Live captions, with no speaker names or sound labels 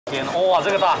天，哇，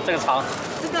这个大，这个长。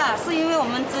这个是因为我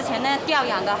们之前呢调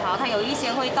养的好，它有一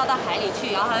些会到海里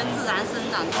去，然后它会自然生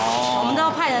长。我们都要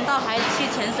派人到海里去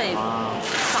潜水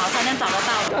找才能找得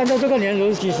到。按照这个年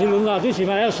轮几十轮啊，最起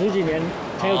码要10几年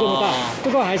才有这么大。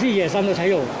不过还是野生的才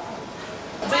有。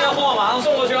这个货马上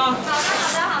送过去啊！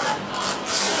好的。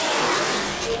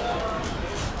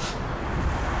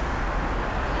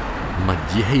物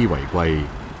以稀為貴，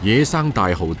野生大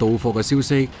蠔到貨嘅消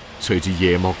息，隨住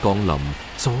夜幕降臨，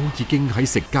早已經喺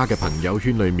食家嘅朋友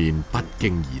圈裏面不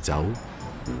脛而走。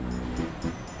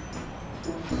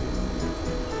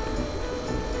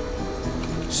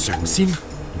嘗鮮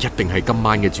一定係今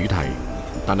晚嘅主題，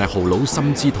但係蠔佬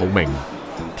心知肚明，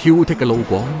挑剔嘅老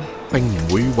廣並唔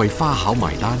會為花巧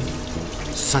埋單，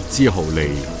失之毫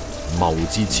厘，謬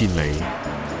之千里。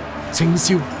清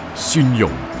燒、蒜蓉、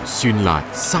酸辣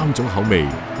3種口味，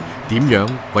點樣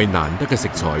為難得嘅食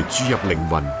材注入靈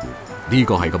魂？呢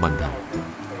個係個問題。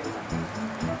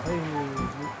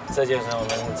這就是我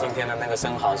們今天的那個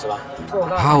生蠔，是吧？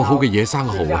烤好嘅野生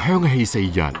蠔香氣四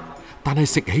溢，但係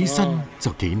食起身就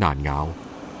幾難咬。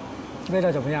味道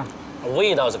怎麼樣？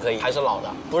味道是可以，還是老的，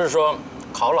不是說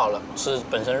烤老了，是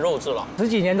本身肉質老。10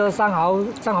幾年的生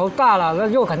蠔大了，那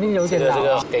肉肯定有點老。這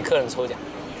個給客人抽獎。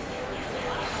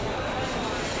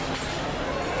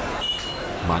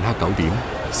晚黑9點，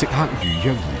食客如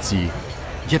約而至，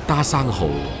一打生蠔，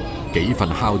幾份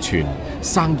烤串，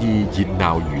生意熱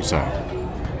鬧如常。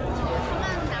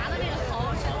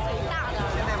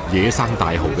野生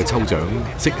大蠔嘅抽獎，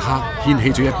即刻掀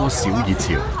起咗一波小熱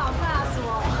潮。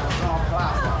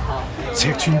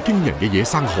尺寸驚人嘅野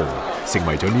生蠔，成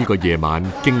為咗呢個夜晚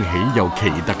驚喜又奇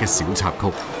特嘅小插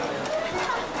曲。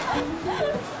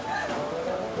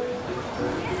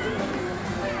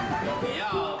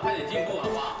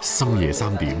深夜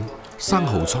3點，生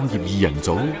蠔創業2人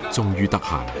組終於得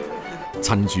閒，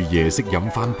趁住夜色飲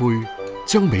翻杯，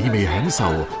將美味享受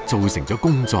做成咗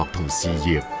工作同事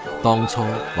業。當初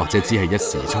或者只係一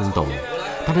時衝動，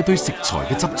但係對食材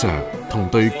嘅執着同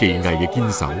對技藝嘅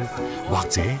堅守，或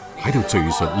者喺度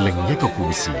敘述另一個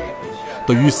故事。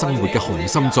對於生活嘅雄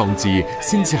心壯志，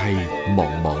先至係茫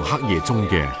茫黑夜中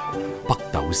嘅北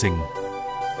斗星。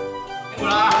我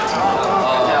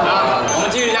們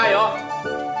繼續加油！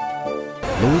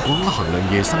老廣衡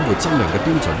量夜生活質量嘅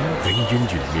標準永遠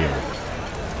玄妙，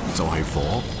就係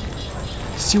火。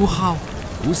燒烤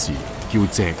古時叫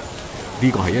隻，呢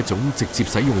個係一種直接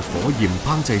使用火焰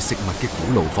烹製食物嘅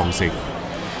古老方式。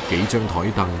幾張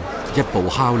台凳，一部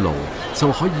烤爐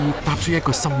就可以搭出一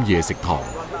個深夜食堂。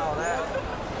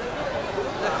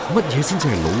乜嘢先至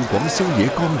係老廣宵夜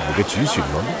江湖嘅主旋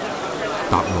律？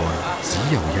答案只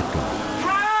有一個。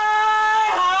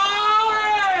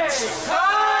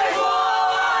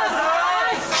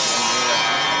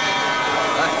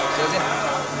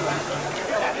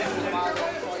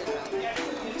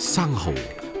生蠔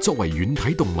作為軟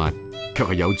體動物，卻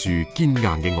係有住堅硬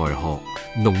嘅外殼，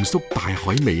濃縮大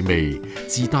海美味，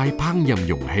自帶烹飪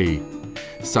容器。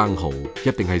生蠔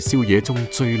一定係宵夜中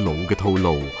最老嘅套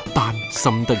路，但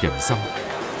深得人心。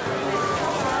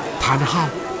炭烤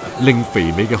令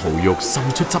肥美嘅蠔肉滲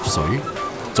出汁水，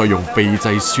再用秘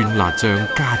製酸辣醬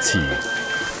加持，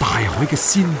大海嘅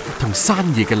鮮同山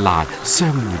野嘅辣相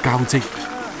互交織，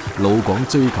老廣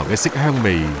追求嘅色香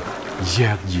味躍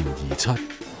然而出。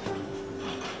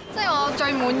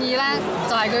最滿意咧，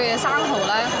就係佢嘅生蠔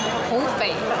咧，好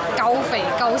肥、夠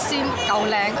鮮、夠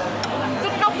靚，一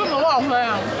粒都冇落去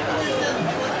啊！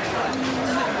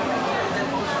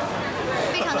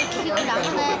非常的 Q， 然後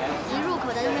呢，一入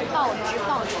口它就會爆出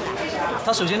來。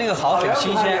它首先那個蠔水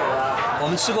新鮮，我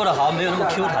們吃過的蠔沒有那麼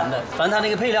Q 彈的，反正它那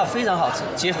個配料非常好吃，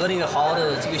結合那個蠔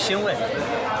的這個鮮味，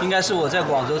應該是我在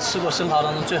廣州吃過生蠔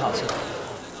當中最好吃的。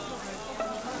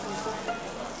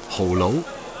蠔佬。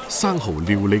生蠔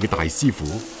料理嘅大師傅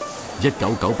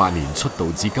，1998年出道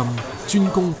至今，專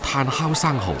攻炭烤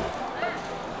生蠔。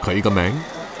佢個名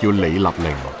叫李立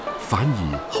寧，反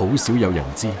而好少有人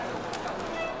知。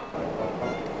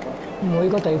每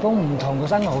個地方唔同嘅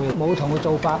生蠔冇唔同嘅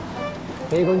做法，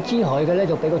比較珠海嘅咧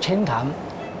就比較清淡，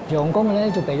陽江嘅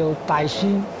咧就比較大酸。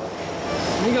呢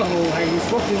個蠔係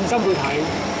福建深貝蹄，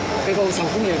比較受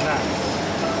歡迎嘅，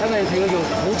因為佢個肉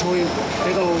好脆，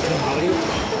比較甜口啲。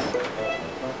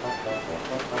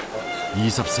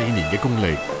24年嘅功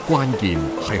力，關鍵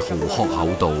係蠔殼厚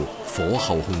度、火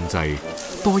候控制，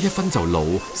多一分就老，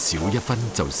少一分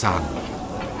就生。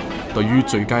對於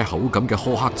最佳口感嘅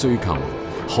苛刻追求，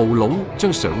蠔佬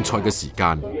將上菜嘅時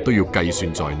間都要計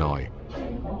算在內。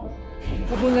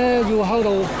一般咧要烤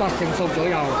到8成熟左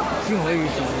右先可以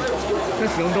上，一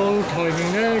上到台面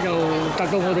咧就達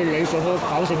到我哋理想嘅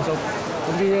9成熟，咁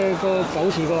啲個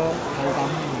保持個口感。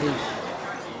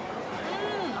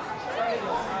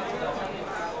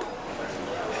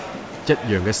一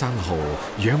樣嘅生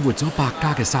蠔養活咗百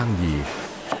家嘅生意。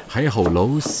喺蠔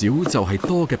佬少就係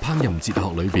多嘅烹飪哲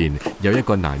學裏邊，有一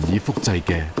個難以複製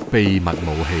嘅秘密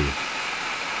武器。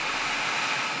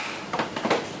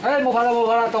冇拍啦冇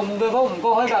拍啦，洞門對方唔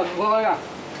過開㗎，唔過開㗎。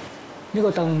呢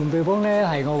個洞門對方咧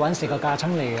係我揾食嘅架撐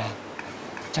嚟嘅，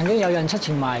曾經有人出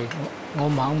錢賣，我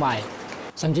唔肯賣，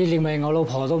甚至連埋我老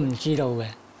婆都唔知道嘅。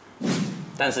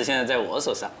但是現在在我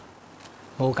手上，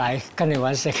冇計，跟你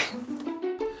揾食。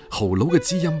蠔佬嘅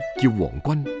知音叫黃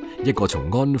軍，一個從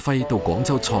安徽到廣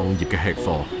州創業嘅吃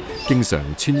貨，經常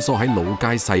穿梭喺老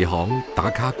街細巷打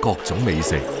卡各種美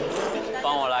食。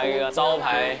幫我來一個招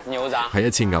牌牛雜。喺一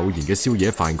次偶然嘅宵夜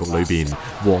飯局裏邊，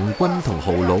黃軍同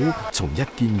蠔佬從一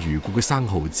見如故嘅生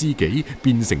蠔知己，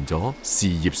變成咗事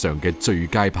業上嘅最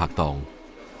佳拍檔。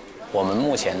我們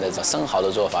目前的生蠔的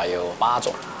做法有8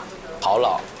種，蠔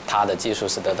佬他的技術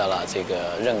是得到了這個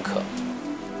認可。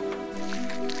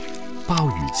鮑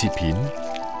魚切片，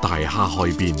大蝦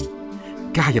開邊，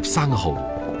加入生蠔，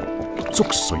粥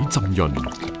水浸潤，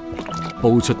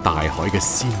煲出大海嘅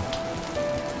鮮，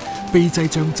秘製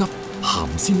醬汁鹹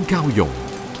鮮交融，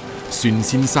蒜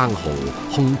鮮生蠔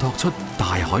烘托出大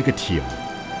海嘅甜。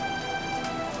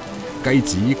雞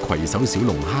子攜手小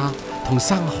龍蝦同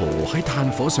生蠔喺炭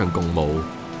火上共舞，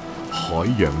海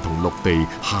洋同陸地、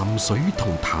鹹水同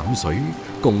淡水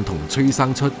共同催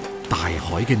生出大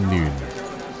海嘅暖。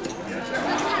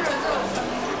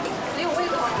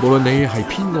無論你係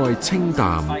偏愛清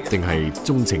淡定係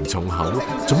鍾情重口，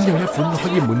總有一款可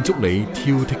以滿足你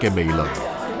挑剔嘅味蕾。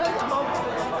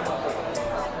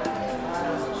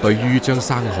對於將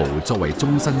生蠔作為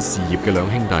終身事業嘅兩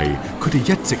兄弟，佢哋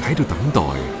一直喺度等待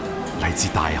嚟自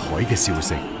大海嘅消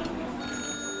息。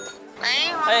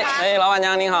老闆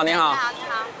娘您好，您好。你好，你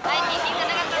好。你订的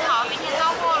那個生蠔明天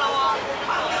到貨了哦，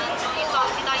我們注意裝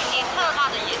提到一粒特大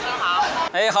的野生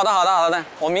蠔。好的，好的，好的，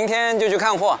我明天就去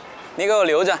看貨，你給我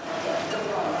留着。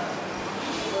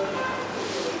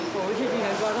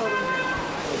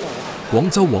廣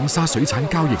州黃沙水產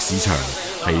交易市場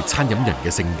係餐飲人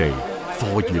嘅聖地，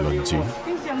貨如輪轉。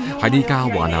喺呢家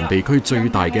華南地區最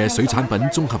大嘅水產品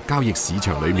綜合交易市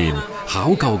場裏面，考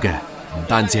究嘅唔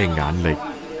單止係眼力，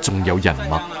仲有人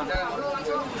脈。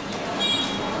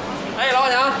老闆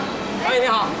娘，你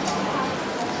好。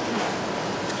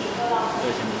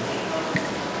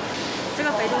這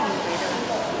個肥都很肥的。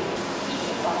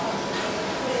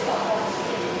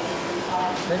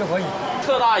你都可以。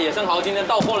特大野生蠔今天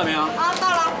到貨了沒有？啊，到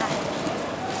了。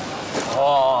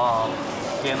哇，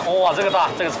天，哇，這個大，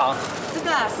這個長。這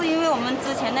個是因為我們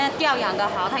之前呢釣養的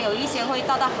蠔，它有一些會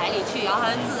到海裡去，然後它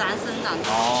自然生長。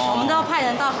我們都要派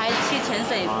人到海裡去潛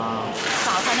水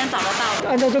找才能找得到。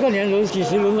按照這個年輪幾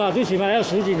十輪了，最起碼要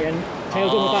10幾年才有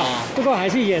這麼大。不過還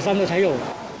是野生的才有。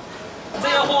這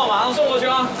個貨馬上送過去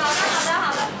啊！好的，好的，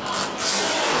好的。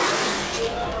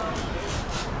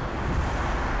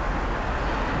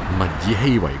物以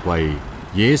稀為貴，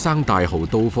野生大蠔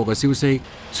到貨嘅消息，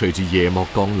隨住夜幕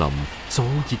降臨，早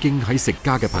已經喺食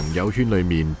家嘅朋友圈裏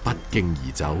面不脛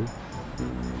而走。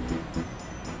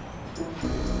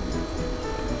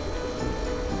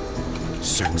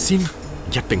嘗鮮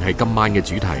一定係今晚嘅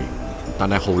主題，但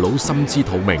係蠔佬心知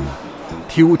肚明，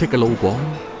挑剔嘅老廣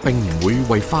並唔會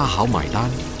為花巧埋單，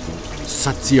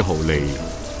失之毫厘，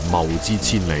謀之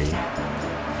千里。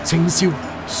清燒、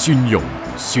蒜蓉、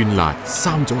蒜辣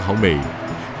3種口味，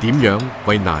點樣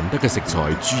為難得嘅食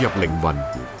材注入靈魂？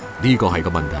呢個係個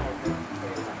問題。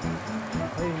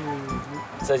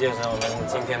這就是我們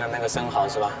今天的那個生蠔，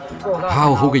是吧？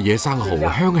烤好嘅野生蠔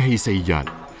香氣四溢，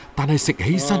但係食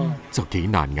起身就幾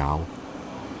難咬。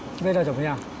味道怎麼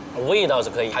樣？味道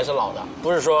是可以，還是老的，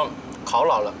不是說烤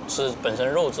老了，是本身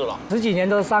肉質老。10幾年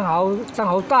的生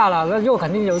蠔大了，那肉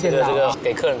肯定有點老。這個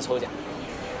給客人抽獎。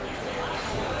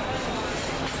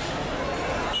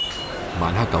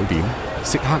晚黑9點，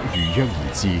食客如約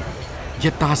而至，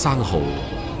一打生蠔，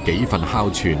幾份烤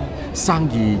串，生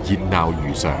意熱鬧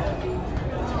如常。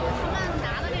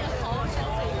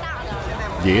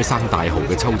野生大蠔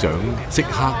嘅抽獎，即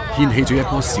刻掀起咗一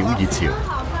波小熱潮。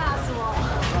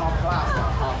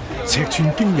尺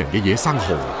寸驚人嘅野生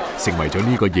蠔，成為咗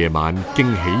呢個夜晚驚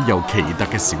喜又奇特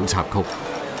嘅小插曲。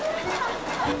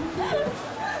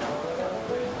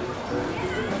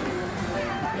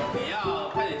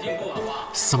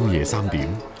深夜3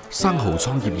點，生蠔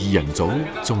創業2人組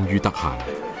終於得閒，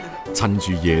趁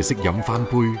住夜色飲翻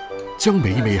杯，將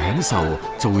美味享受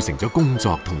做成咗工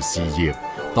作同事業。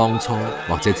當初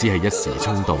或者只係一時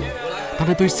衝動，但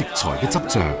係對食材嘅執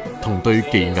着同對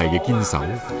技藝嘅堅守，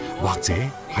或者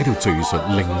喺度敘述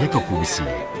另一個故事。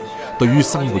對於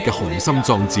生活嘅雄心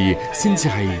壯志，先至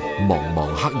係茫茫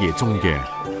黑夜中嘅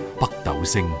北斗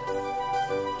星。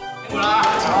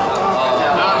好。